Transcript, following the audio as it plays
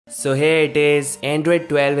So here it is, Android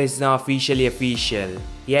 12 is now officially official.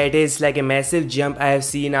 Yeah, it is like a massive jump I have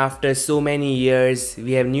seen after so many years.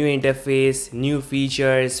 We have new interface, new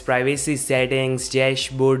features, privacy settings,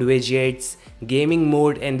 dashboard widgets, gaming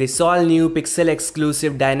mode, and this all new pixel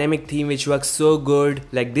exclusive dynamic theme which works so good.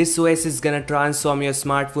 Like this OS is gonna transform your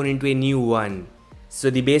smartphone into a new one. So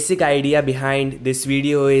the basic idea behind this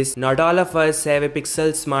video is not all of us have a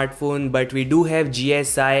Pixel smartphone, but we do have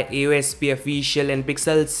GSI, AOSP official and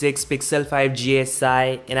Pixel 6, Pixel 5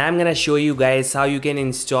 GSI, and I'm gonna show you guys how you can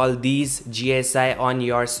install these GSI on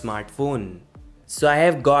your smartphone. So I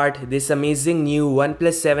have got this amazing new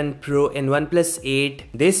OnePlus 7 Pro and OnePlus 8.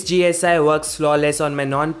 This GSI works flawless on my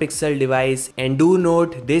non-Pixel device, and do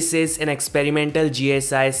note this is an experimental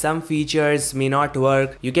GSI, some features may not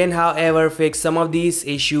work. You can however fix some of these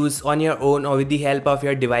issues on your own or with the help of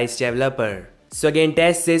your device developer. So again,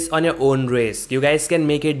 test this on your own risk. You guys can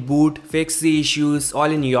make it boot, fix the issues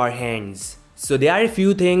all in your hands. So there are a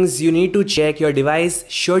few things you need to check. Your device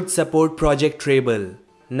should support Project TREB.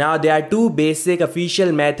 Now there are two basic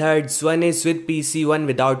official methods, one is with PC, one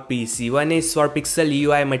without PC. One is for Pixel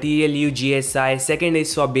UI Material U GSI, second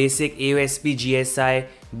is for basic AOSP GSI,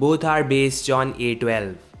 both are based on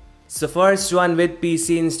A12. So first one with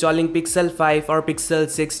PC, installing Pixel 5 or Pixel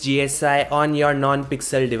 6 GSI on your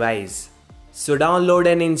non-Pixel device. So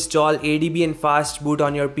download and install ADB and Fastboot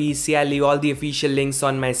on your PC. I'll leave all the official links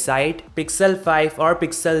on my site. Pixel 5 or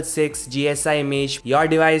Pixel 6 GSI image, your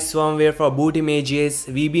device firmware for boot images,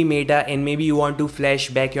 VB meta, and maybe you want to flash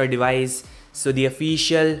back your device. So the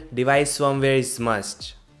official device firmware is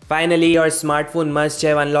must. Finally, your smartphone must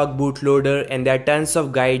have unlock bootloader, and there are tons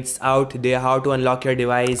of guides out there how to unlock your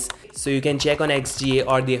device. So you can check on XDA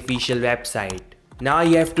or the official website. Now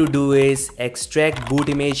you have to do is extract boot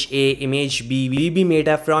image A, image B, VB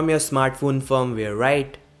meta from your smartphone firmware,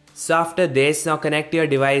 right? So after this, now connect your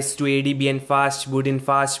device to ADB and Fastboot in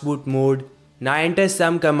Fastboot mode. Now enter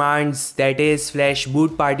some commands, that is flash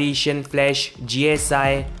boot partition, flash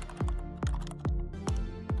GSI.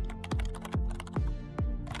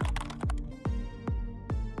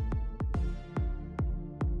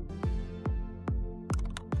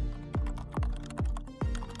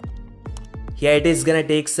 Here it is gonna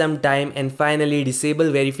take some time, and finally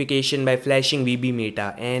disable verification by flashing VB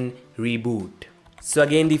meta and reboot. So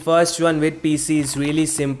again, the first one with PC is really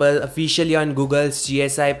simple. Officially on Google's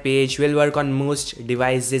GSI page, will work on most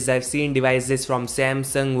devices. I've seen devices from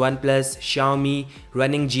Samsung, OnePlus, Xiaomi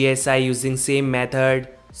running GSI using same method.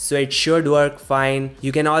 So it should work fine.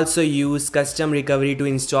 You can also use custom recovery to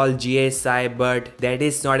install GSI, but that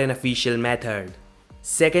is not an official method.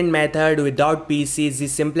 Second method without PC is the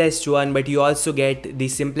simplest one, but you also get the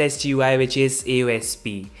simplest UI, which is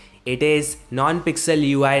AOSP. It is non-pixel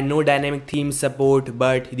UI, no dynamic theme support,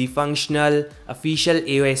 but the functional official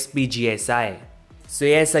AOSP GSI. So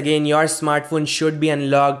yes, again your smartphone should be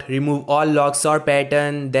unlocked. Remove all locks or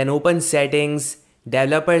pattern, then open settings,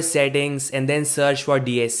 developer settings, and then search for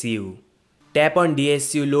DSU. Tap on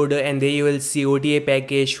DSU loader and there you will see OTA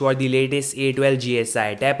package for the latest A12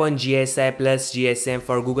 GSI. Tap on GSI plus GSM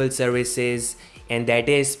for Google services, and that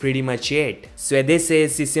is pretty much it. So this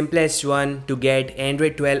is the simplest one to get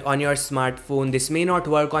Android 12 on your smartphone. This may not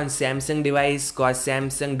work on Samsung device cause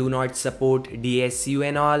Samsung do not support DSU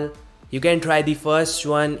and all. You can try the first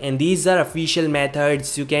one, and these are official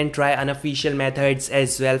methods. You can try unofficial methods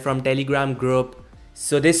as well from Telegram group.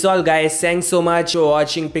 So this all guys, thanks so much for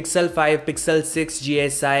watching. Pixel 5, Pixel 6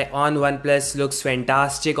 GSI on OnePlus looks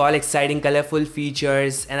fantastic, all exciting colorful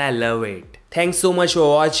features, and I love it. Thanks so much for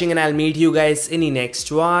watching, and I'll meet you guys in the next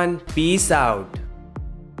one. Peace out.